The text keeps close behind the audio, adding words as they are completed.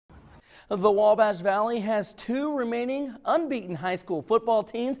The Wabash Valley has two remaining unbeaten high school football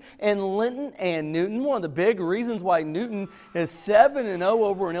teams in Linton and Newton. One of the big reasons why Newton is 7-0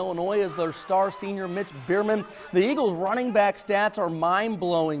 over in Illinois is their star senior Mitch Bierman. The Eagles running back stats are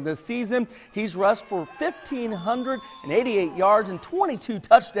mind-blowing this season. He's rushed for 1,588 yards and 22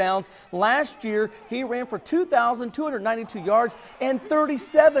 touchdowns. Last year, he ran for 2,292 yards and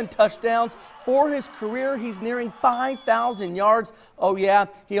 37 touchdowns. For his career, he's nearing 5,000 yards. Oh yeah,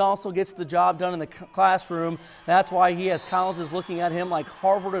 he also gets the job done in the classroom. That's why he has colleges looking at him like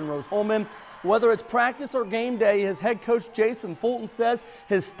Harvard and Rose-Hulman. Whether it's practice or game day, his head coach Jason Fulton says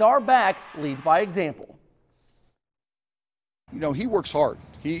his star back leads by example. You know, he works hard.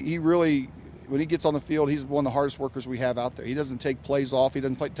 He really, when he gets on the field, he's one of the hardest workers we have out there. He doesn't take plays off. He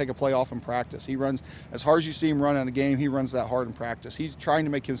doesn't take a play off in practice. He runs as hard as you see him run in the game. He runs that hard in practice. He's trying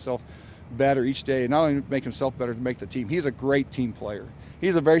to make himself better each day, and not only make himself better, to make the team. He's a great team player.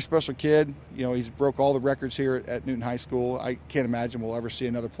 He's a very special kid. You know, he's broke all the records here at Newton High School. I can't imagine we'll ever see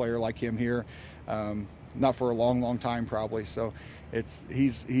another player like him here, not for a long time probably. So he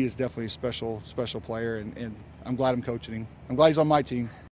is definitely a special player, and I'm glad I'm coaching him. I'm glad he's on my team.